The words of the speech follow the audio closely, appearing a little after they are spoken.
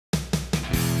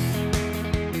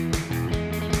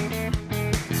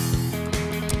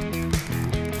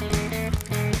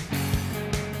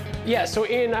Yeah, so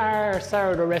in our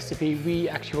sourdough recipe,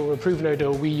 when we're improving our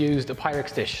dough, we used a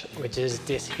Pyrex dish, which is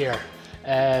this here.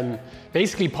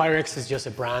 Basically, Pyrex is just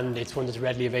a brand. It's one that's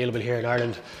readily available here in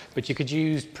Ireland, but you could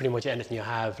use pretty much anything you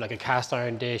have, like a cast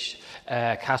iron dish,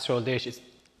 casserole dish.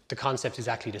 The concept is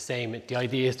exactly the same. The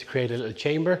idea is to create a little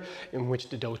chamber in which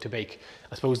the dough to bake.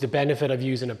 I suppose the benefit of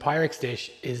using a Pyrex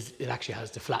dish is it actually has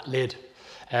the flat lid.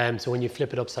 So when you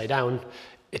flip it upside down,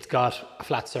 it's got a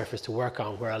flat surface to work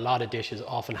on, where a lot of dishes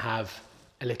often have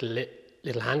a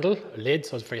little handle, a lid,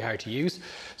 so it's very hard to use.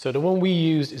 So the one we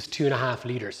use is 2.5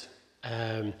 litres,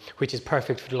 which is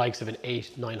perfect for the likes of an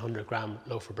 800-900 gram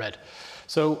loaf of bread.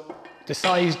 So the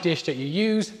size dish that you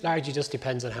use largely just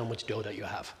depends on how much dough that you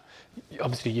have.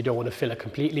 Obviously, you don't want to fill it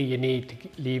completely. You need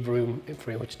to leave room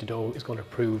for which the dough is going to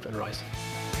improve and rise.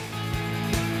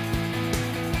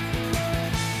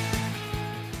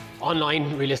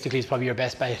 Online, realistically, is probably your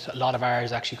best bet. A lot of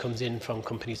ours actually comes in from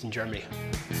companies in Germany.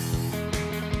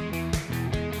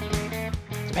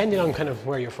 Depending on kind of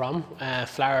where you're from,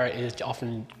 flour is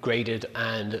often graded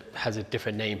and has a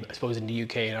different name. I suppose in the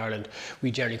UK and Ireland, we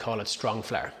generally call it strong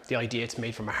flour. The idea it's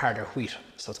made from a harder wheat,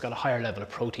 so it's got a higher level of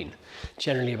protein,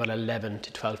 generally about 11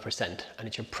 to 12%, and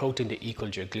it's your protein that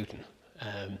equals your gluten.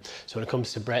 So when it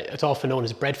comes to bread, it's often known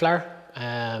as bread flour.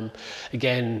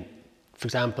 Again, for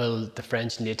example, the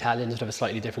French and the Italians would have a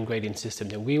slightly different grading system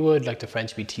than we would. Like the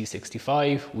French would be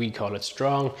T65, we call it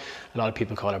strong. A lot of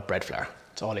people call it bread flour.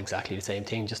 It's all exactly the same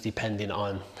thing, just depending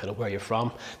on kind of where you're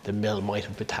from. The mill might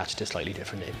have attached a slightly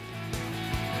different name.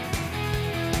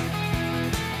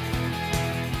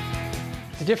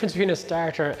 The difference between a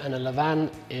starter and a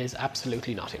levain is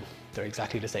absolutely nothing. They're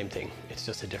exactly the same thing. It's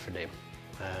just a different name.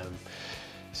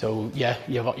 So yeah,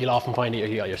 you'll often find that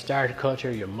you got your starter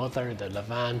culture, your mother, the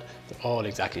levain, they're all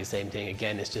exactly the same thing.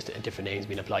 Again, it's just a different names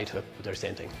being applied to it, but they're the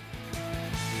same thing.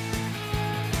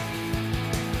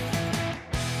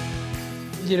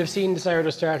 You'd have seen the sourdough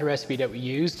starter recipe that we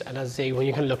used, and as I say, when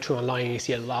you kind of look through online, you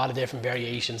see a lot of different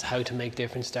variations, how to make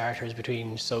different starters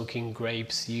between soaking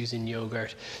grapes, using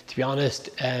yogurt. To be honest,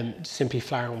 simply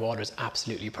flour and water is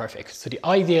absolutely perfect. So the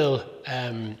ideal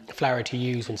flour to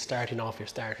use when starting off your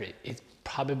starter is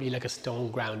probably like a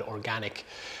stone ground organic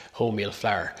wholemeal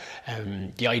flour.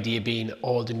 The idea being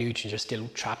all the nutrients are still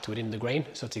trapped within the grain,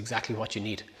 so it's exactly what you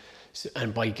need. So,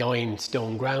 and by going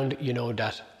stone ground, you know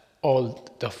that all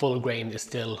the full grain is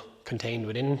still contained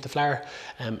within the flour.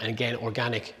 And again,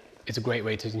 organic is a great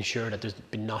way to ensure that there's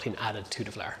been nothing added to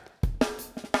the flour.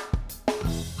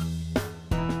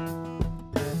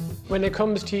 When it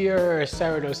comes to your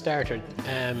sourdough starter,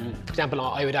 for example,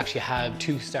 I would actually have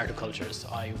 2 starter cultures.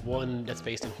 I have one that's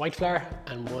based on white flour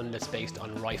and one that's based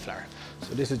on rye flour.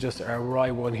 So this is just our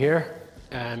rye one here.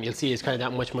 You'll see it's kind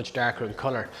of that much darker in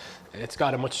colour. It's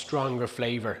got a much stronger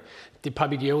flavour.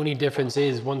 Probably the only difference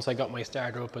is once I got my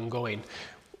starter up and going,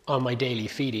 on my daily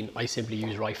feeding, I simply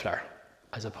use rye flour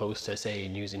as opposed to, say,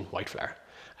 using white flour.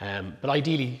 But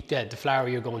ideally, yeah, the flour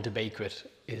you're going to bake with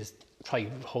is, try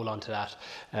hold on to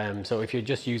that. So if you're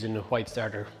just using a white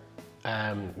starter,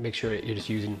 make sure you're just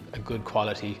using a good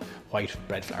quality white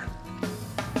bread flour.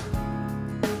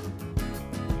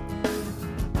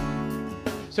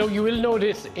 So you will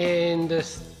notice in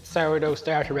this sourdough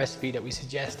starter recipe that we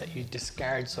suggest that you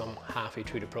discard some halfway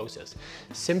through the process.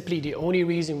 Simply the only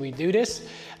reason we do this,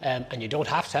 and you don't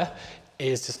have to,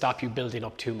 is to stop you building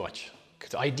up too much.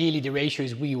 Because ideally the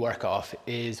ratios we work off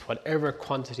is whatever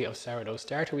quantity of sourdough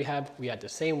starter we have, we add the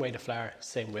same weight of flour,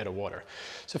 same weight of water.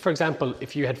 So for example,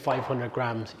 if you had 500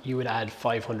 grams, you would add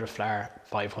 500 flour,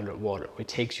 500 water, which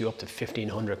takes you up to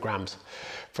 1500 grams.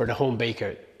 For the home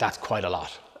baker, that's quite a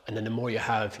lot. And then the more you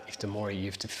have, the more you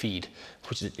have to feed,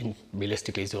 which is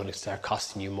realistically is going to start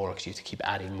costing you more because you have to keep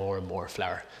adding more and more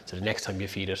flour. So the next time you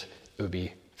feed it, it would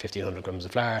be 1500 grams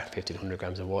of flour, 1500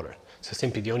 grams of water. So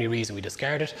simply the only reason we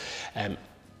discard it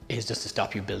is just to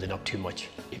stop you building up too much.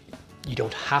 You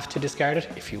don't have to discard it.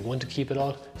 If you want to keep it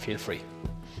all, feel free.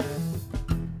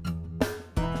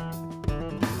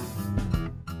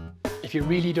 If you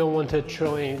really don't want to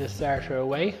throw any of the starter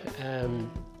away,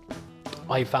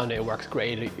 I found it works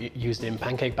great. It used in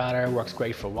pancake batter, works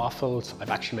great for waffles. I've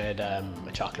actually made a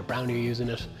chocolate brownie using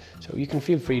it. So you can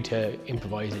feel free to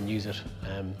improvise and use it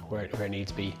where it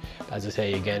needs to be. But as I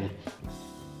say again,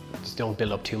 just don't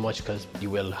build up too much because you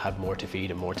will have more to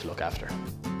feed and more to look after.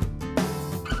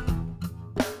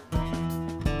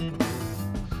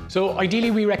 So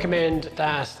ideally we recommend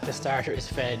that the starter is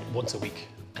fed once a week.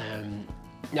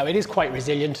 Now it is quite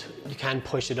resilient. You can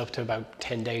push it up to about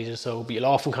 10 days or so, but you'll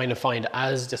often kind of find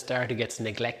as the starter gets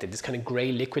neglected, this kind of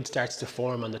grey liquid starts to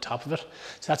form on the top of it.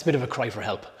 So that's a bit of a cry for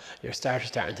help. Your starter's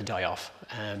starting to die off.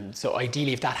 So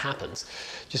ideally, if that happens,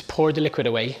 just pour the liquid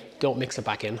away, don't mix it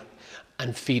back in,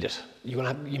 and feed it. You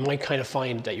might kind of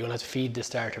find that you're gonna have to feed the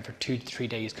starter for 2 to 3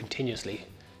 days continuously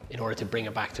in order to bring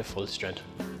it back to full strength.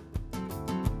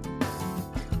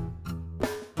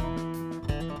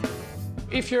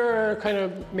 If you're kind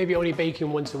of maybe only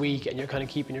baking once a week and you're kind of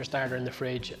keeping your starter in the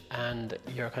fridge and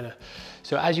you're kind of,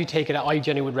 so as you take it out, I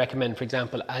generally would recommend, for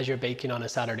example, as you're baking on a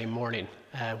Saturday morning,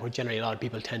 what generally a lot of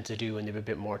people tend to do when they have a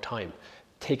bit more time,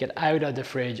 take it out of the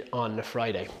fridge on the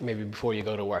Friday, maybe before you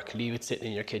go to work, leave it sitting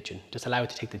in your kitchen, just allow it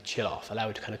to take the chill off, allow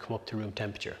it to kind of come up to room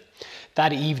temperature.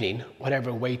 That evening,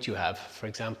 whatever weight you have, for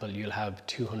example, you'll have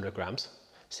 200 grams,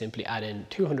 simply add in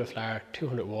 200 flour,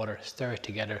 200 water, stir it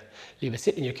together, leave it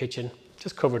sitting in your kitchen,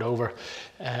 just cover it over,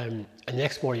 and the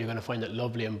next morning you're going to find it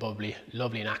lovely and bubbly,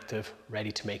 lovely and active,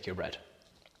 ready to make your bread.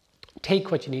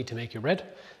 Take what you need to make your bread,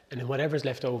 and then whatever's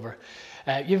left over,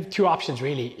 you have 2 options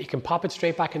really. You can pop it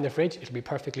straight back in the fridge, it'll be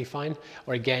perfectly fine,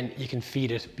 or again, you can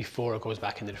feed it before it goes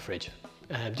back into the fridge.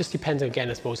 Just depends again,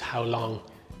 I suppose, how long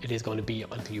it is going to be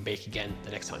until you bake again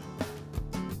the next time.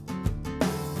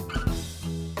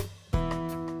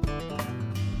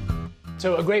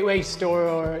 So a great way to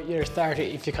store your starter,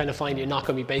 if you kind of find you're not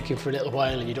going to be baking for a little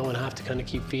while and you don't want to have to kind of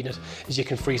keep feeding it, is you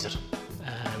can freeze it.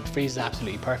 Freeze is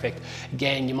absolutely perfect.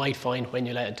 Again, you might find when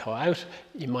you let it thaw out,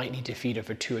 you might need to feed it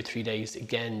for 2 or 3 days,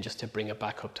 again, just to bring it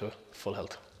back up to full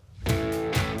health.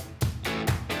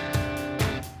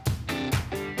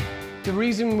 The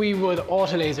reason we would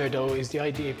autolyse our dough is the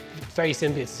idea, very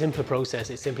simply, it's a simple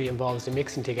process. It simply involves the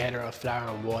mixing together of flour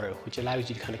and water, which allows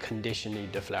you to kind of condition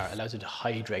the flour, allows it to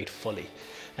hydrate fully.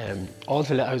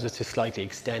 Also allows us to slightly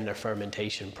extend our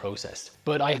fermentation process.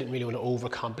 But I didn't really want to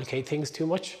overcomplicate things too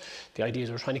much. The idea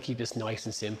is we're trying to keep this nice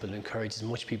and simple and encourage as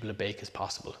much people to bake as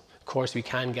possible. Of course, we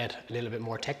can get a little bit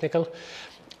more technical.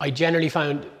 I generally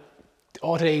found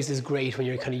autolyse is great when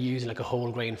you're kind of using like a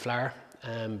whole grain flour.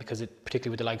 Because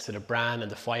particularly with the likes of the bran and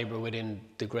the fibre within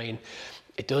the grain,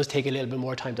 it does take a little bit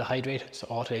more time to hydrate, so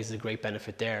autolyse is a great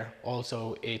benefit there.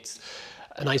 Also, it's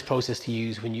a nice process to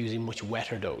use when using much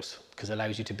wetter doughs, because it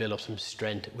allows you to build up some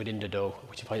strength within the dough,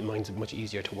 which I find mine's much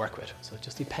easier to work with. So it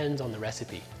just depends on the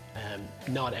recipe.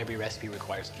 Not every recipe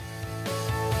requires it.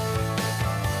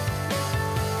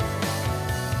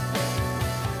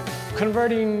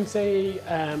 Converting, say,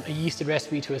 a yeasted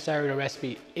recipe to a sourdough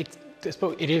recipe,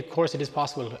 of course it is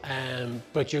possible,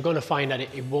 but you're going to find that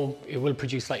it will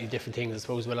produce slightly different things. I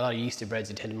suppose with a lot of yeasted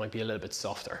breads, it might be a little bit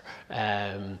softer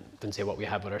than say what we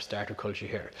have with our starter culture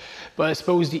here. But I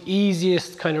suppose the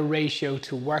easiest kind of ratio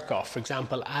to work off, for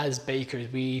example, as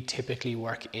bakers, we typically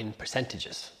work in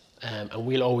percentages, and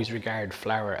we'll always regard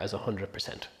flour as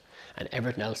 100%, and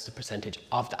everything else the percentage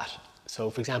of that. So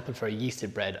for example, for a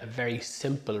yeasted bread, a very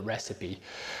simple recipe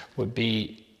would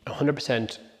be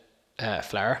 100%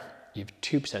 flour. You have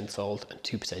 2% salt and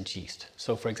 2% yeast.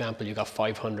 So for example, you've got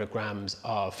 500 grams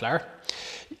of flour.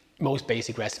 Most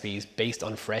basic recipes based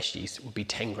on fresh yeast would be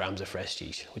 10 grams of fresh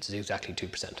yeast, which is exactly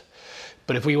 2%.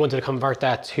 But if we wanted to convert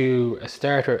that to a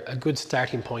starter, a good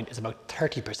starting point is about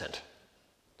 30%.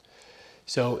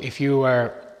 So if you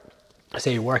were,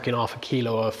 say, working off a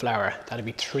kilo of flour, that'd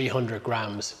be 300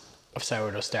 grams of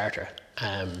sourdough starter,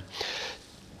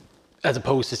 as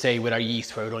opposed to, say, with our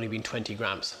yeast where it would only been 20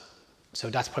 grams. So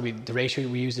that's probably the ratio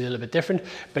we use is a little bit different.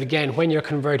 But again, when you're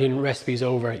converting recipes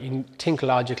over, you think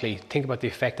logically, think about the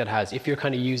effect that has. If you're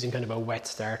kind of using kind of a wet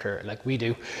starter like we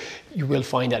do, you will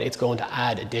find that it's going to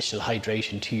add additional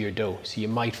hydration to your dough. So you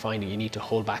might find that you need to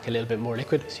hold back a little bit more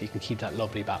liquid so you can keep that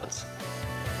lovely balance.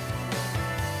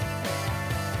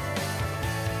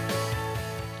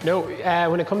 No,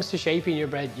 when it comes to shaping your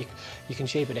bread, you can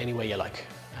shape it any way you like.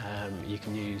 It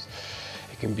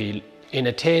can be in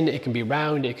a tin, it can be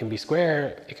round, it can be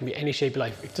square, it can be any shape you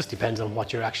like. It just depends on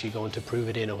what you're actually going to prove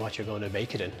it in and what you're going to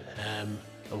bake it in, and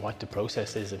what the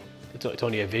process is. And it's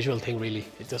only a visual thing really.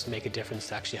 It doesn't make a difference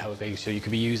to actually how it bakes. So you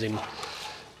could be using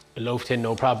a loaf tin,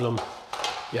 no problem.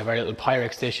 You have our little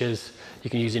Pyrex dishes. You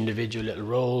can use individual little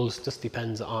rolls. Just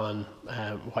depends on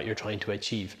what you're trying to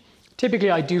achieve.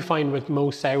 Typically, I do find with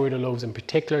most sourdough loaves in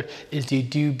particular, is they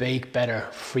do bake better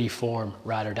free form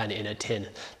rather than in a tin.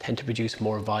 Tend to produce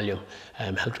more volume,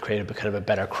 help to create a kind of a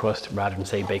better crust rather than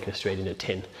say baking it straight in a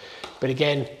tin. But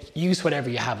again, use whatever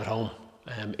you have at home.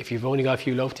 If you've only got a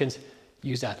few loaf tins,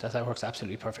 use that. That works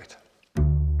absolutely perfect.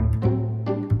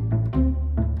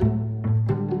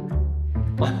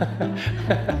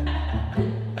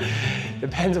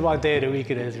 Depends on what day of the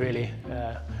week it is, really.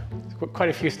 quite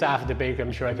a few staff at the bakery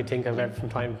I'm sure I could think of from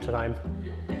time to time.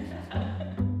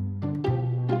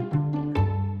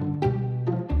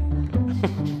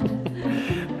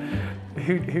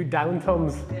 who down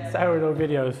thumbs sourdough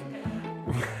videos?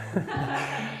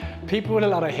 People with a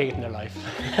lot of hate in their life.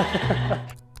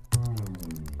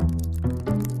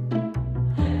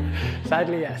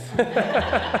 Sadly,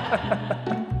 yes.